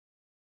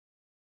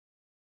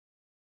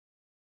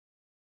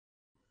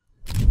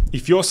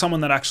If you're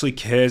someone that actually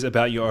cares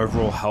about your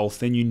overall health,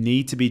 then you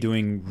need to be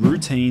doing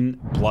routine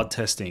blood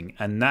testing,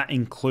 and that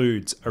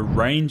includes a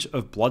range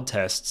of blood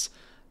tests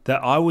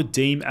that I would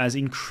deem as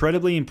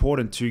incredibly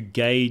important to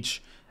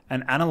gauge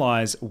and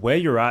analyze where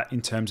you're at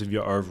in terms of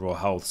your overall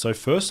health. So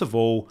first of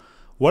all,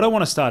 what I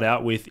want to start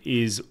out with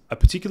is a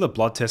particular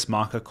blood test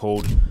marker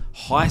called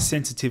high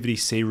sensitivity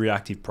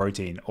C-reactive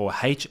protein, or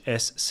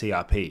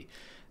HSCRP.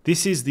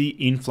 This is the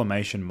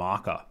inflammation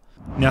marker.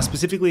 Now,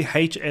 specifically,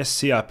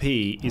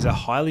 HSCRP is a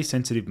highly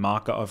sensitive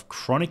marker of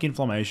chronic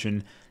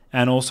inflammation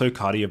and also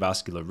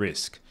cardiovascular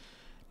risk.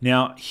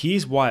 Now,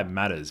 here's why it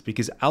matters,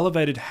 because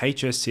elevated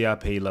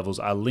HSCRP levels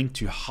are linked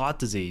to heart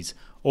disease,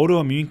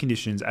 autoimmune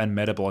conditions, and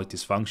metabolic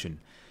dysfunction.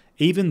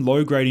 Even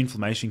low-grade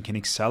inflammation can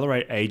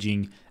accelerate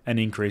aging and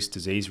increase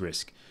disease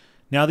risk.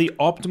 Now, the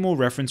optimal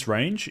reference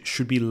range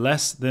should be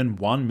less than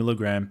 1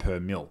 milligram per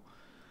mil.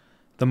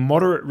 The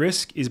moderate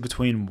risk is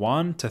between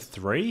 1 to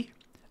 3,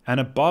 and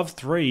above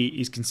 3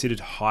 is considered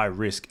high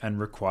risk and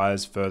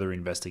requires further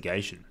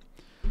investigation.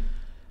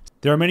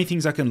 There are many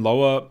things that can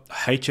lower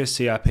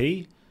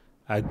HSCRP.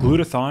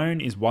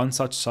 Glutathione is one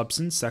such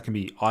substance that can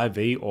be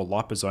IV or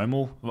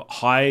liposomal.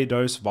 High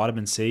dose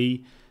vitamin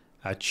C,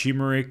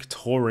 turmeric,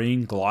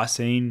 taurine,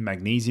 glycine,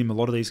 magnesium, a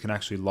lot of these can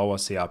actually lower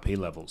CRP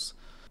levels.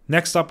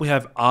 Next up, we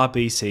have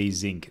RBC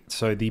Zinc,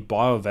 so the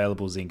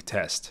bioavailable zinc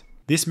test.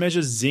 This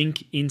measures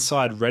zinc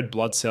inside red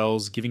blood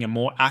cells, giving a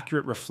more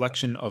accurate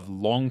reflection of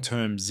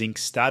long-term zinc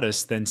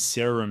status than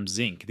serum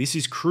zinc. This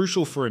is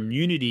crucial for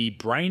immunity,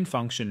 brain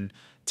function,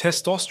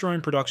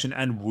 testosterone production,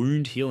 and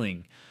wound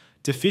healing.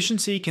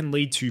 Deficiency can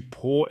lead to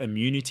poor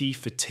immunity,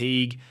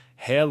 fatigue,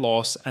 hair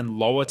loss, and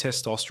lower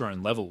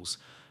testosterone levels.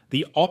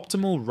 The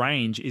optimal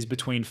range is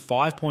between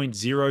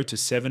 5.0 to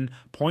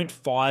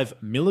 7.5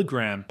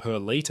 milligram per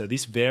liter.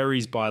 This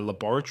varies by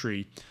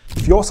laboratory.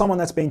 If you're someone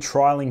that's been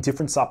trialing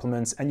different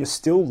supplements and you're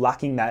still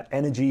lacking that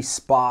energy,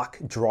 spark,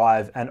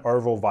 drive, and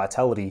overall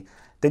vitality,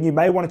 then you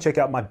may want to check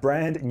out my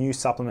brand new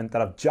supplement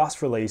that I've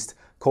just released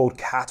called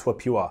Catwa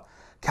Pure.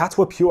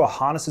 Catwa Pure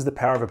harnesses the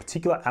power of a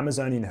particular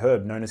Amazonian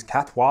herb known as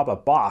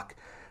Catwaba bark,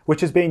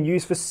 which has been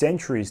used for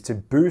centuries to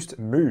boost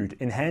mood,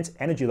 enhance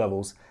energy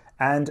levels,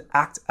 and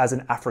act as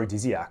an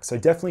aphrodisiac. So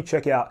definitely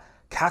check out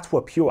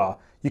Catwa Pure.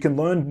 You can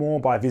learn more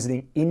by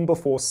visiting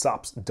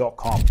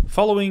inbeforesups.com.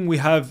 Following, we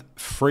have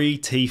free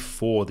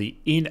T4, the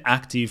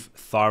inactive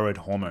thyroid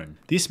hormone.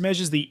 This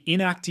measures the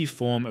inactive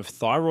form of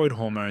thyroid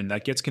hormone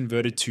that gets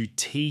converted to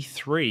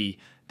T3,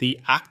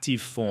 the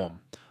active form.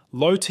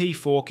 Low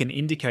T4 can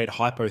indicate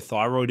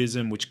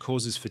hypothyroidism, which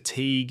causes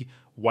fatigue,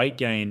 weight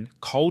gain,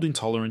 cold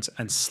intolerance,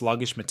 and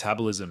sluggish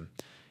metabolism.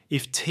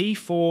 If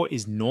T4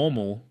 is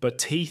normal but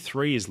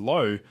T3 is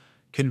low,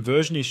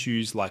 conversion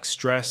issues like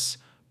stress,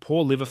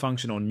 poor liver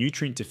function, or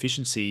nutrient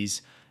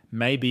deficiencies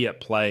may be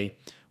at play,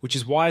 which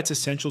is why it's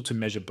essential to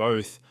measure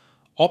both.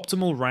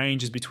 Optimal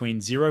range is between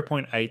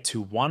 0.8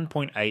 to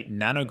 1.8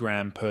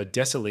 nanogram per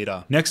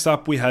deciliter. Next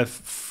up, we have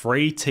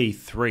free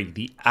T3,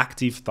 the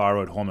active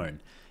thyroid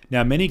hormone.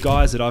 Now, many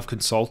guys that I've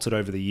consulted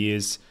over the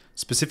years,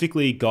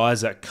 specifically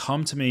guys that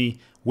come to me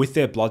with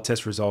their blood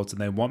test results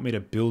and they want me to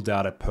build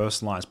out a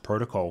personalized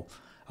protocol,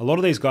 a lot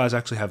of these guys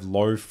actually have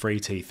low free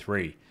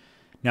T3.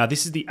 Now,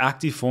 this is the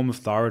active form of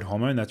thyroid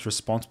hormone that's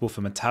responsible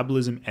for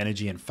metabolism,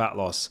 energy, and fat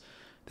loss.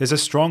 There's a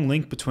strong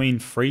link between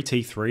free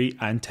T3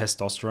 and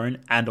testosterone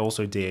and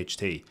also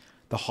DHT.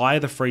 The higher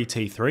the free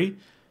T3,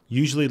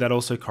 usually that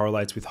also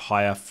correlates with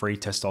higher free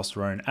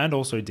testosterone and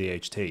also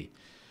DHT.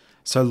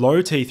 So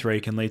low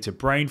T3 can lead to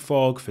brain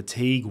fog,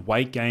 fatigue,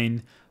 weight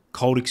gain,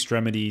 cold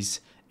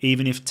extremities,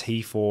 even if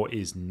T4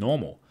 is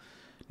normal.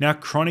 Now,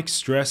 chronic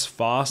stress,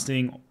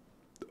 fasting,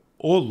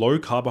 or low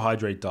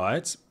carbohydrate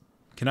diets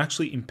can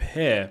actually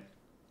impair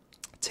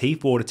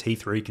T4 to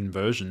T3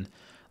 conversion,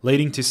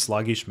 leading to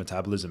sluggish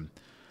metabolism.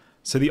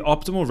 So the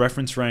optimal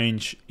reference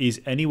range is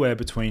anywhere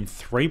between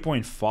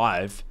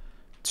 3.5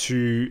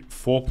 to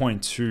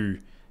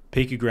 4.2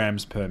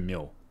 picograms per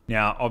mil.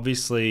 Now,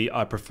 obviously,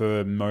 I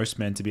prefer most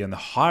men to be on the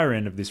higher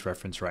end of this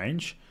reference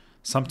range,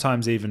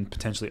 sometimes even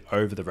potentially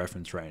over the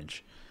reference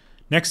range.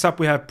 Next up,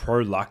 we have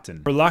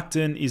prolactin.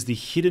 Prolactin is the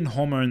hidden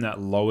hormone that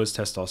lowers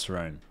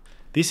testosterone.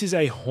 This is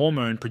a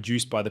hormone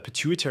produced by the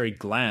pituitary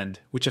gland,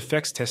 which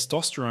affects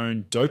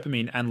testosterone,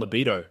 dopamine, and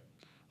libido.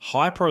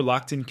 High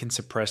prolactin can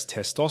suppress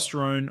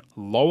testosterone,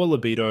 lower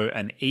libido,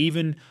 and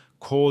even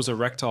cause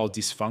erectile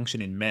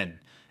dysfunction in men.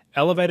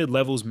 Elevated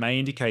levels may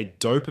indicate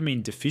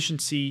dopamine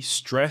deficiency,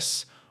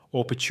 stress,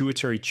 or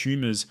pituitary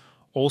tumors,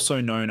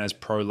 also known as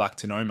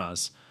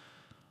prolactinomas.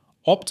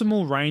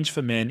 Optimal range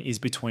for men is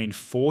between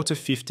 4 to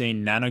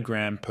 15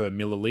 nanogram per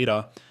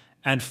milliliter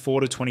and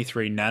 4 to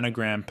 23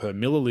 nanogram per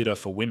milliliter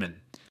for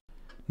women.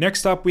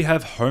 Next up, we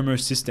have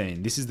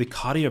homocysteine. This is the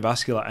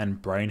cardiovascular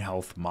and brain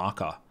health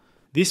marker.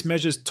 This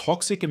measures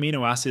toxic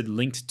amino acid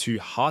linked to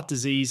heart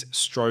disease,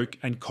 stroke,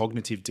 and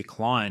cognitive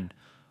decline.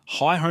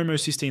 High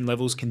homocysteine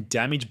levels can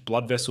damage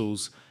blood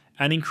vessels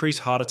and increase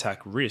heart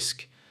attack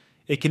risk.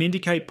 It can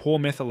indicate poor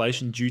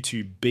methylation due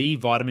to B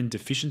vitamin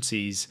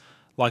deficiencies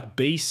like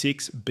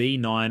B6,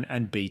 B9,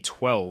 and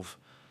B12.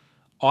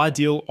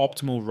 Ideal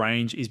optimal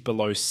range is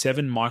below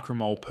 7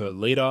 micromole per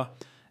liter,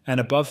 and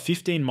above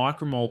 15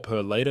 micromole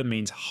per liter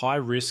means high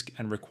risk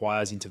and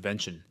requires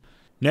intervention.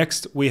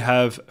 Next, we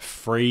have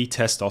free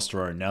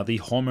testosterone. Now, the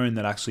hormone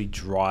that actually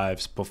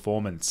drives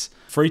performance.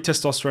 Free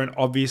testosterone,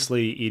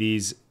 obviously, it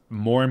is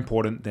more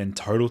important than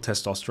total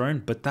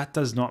testosterone, but that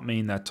does not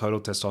mean that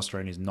total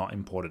testosterone is not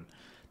important.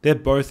 They're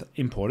both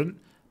important,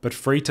 but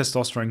free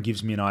testosterone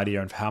gives me an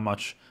idea of how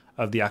much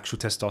of the actual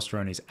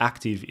testosterone is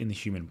active in the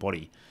human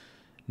body.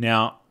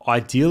 Now,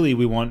 ideally,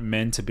 we want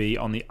men to be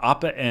on the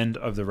upper end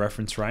of the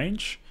reference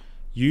range,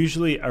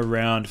 usually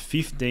around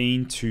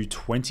 15 to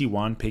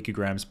 21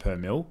 picograms per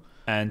mil.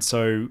 And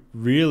so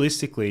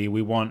realistically,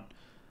 we want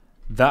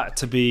that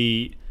to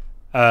be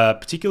a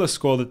particular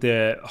score that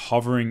they're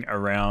hovering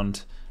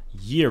around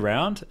year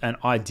round and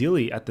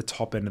ideally at the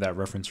top end of that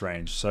reference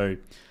range. So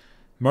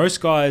most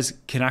guys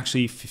can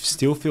actually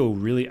still feel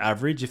really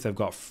average if they've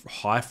got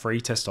high free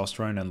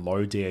testosterone and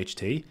low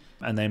DHT.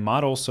 And they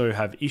might also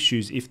have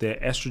issues if their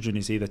estrogen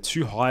is either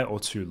too high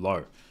or too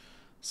low.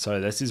 So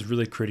this is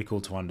really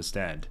critical to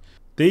understand.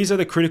 These are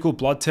the critical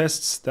blood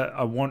tests that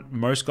I want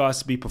most guys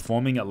to be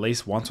performing at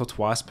least once or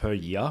twice per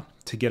year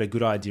to get a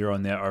good idea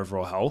on their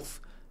overall health.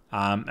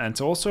 And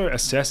to also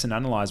assess and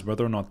analyze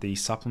whether or not the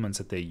supplements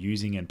that they're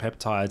using and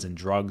peptides and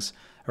drugs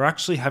are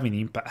actually having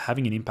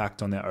an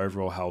impact on their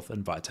overall health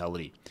and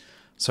vitality.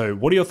 So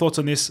what are your thoughts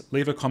on this?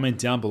 Leave a comment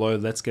down below.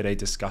 Let's get a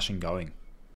discussion going.